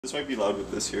This might be loud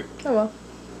with this here. Oh well.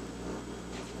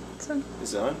 It's on.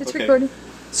 Is it on? It's okay. recording.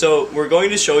 So we're going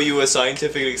to show you a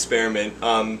scientific experiment,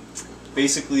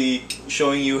 basically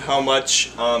showing you how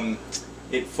much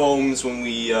it foams when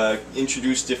we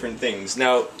introduce different things.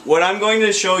 Now, what I'm going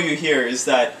to show you here is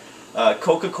that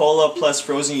Coca-Cola plus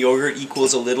frozen yogurt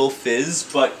equals a little fizz,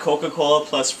 but Coca-Cola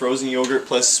plus frozen yogurt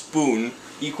plus spoon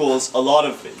equals a lot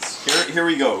of fizz. Here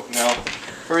we go. Now,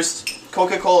 first,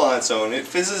 Coca-Cola on its own, it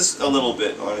fizzes a little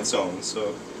bit on its own,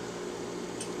 so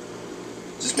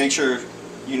just make sure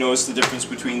you notice the difference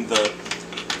between the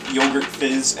yogurt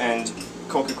fizz and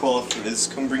Coca-Cola fizz.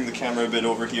 Come bring the camera a bit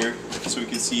over here so we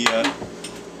can see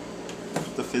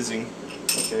the fizzing.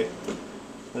 Okay,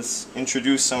 let's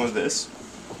introduce some of this.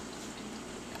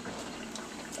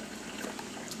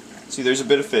 See, there's a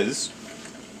bit of fizz.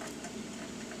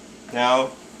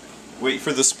 Now, wait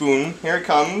for the spoon. Here it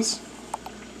comes.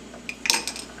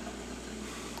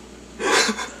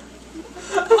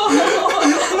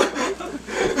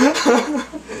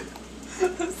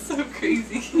 That's so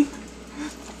crazy.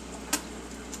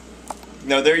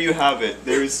 Now there you have it.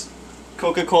 There's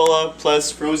Coca-Cola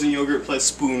plus frozen yogurt plus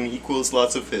spoon equals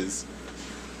lots of fizz.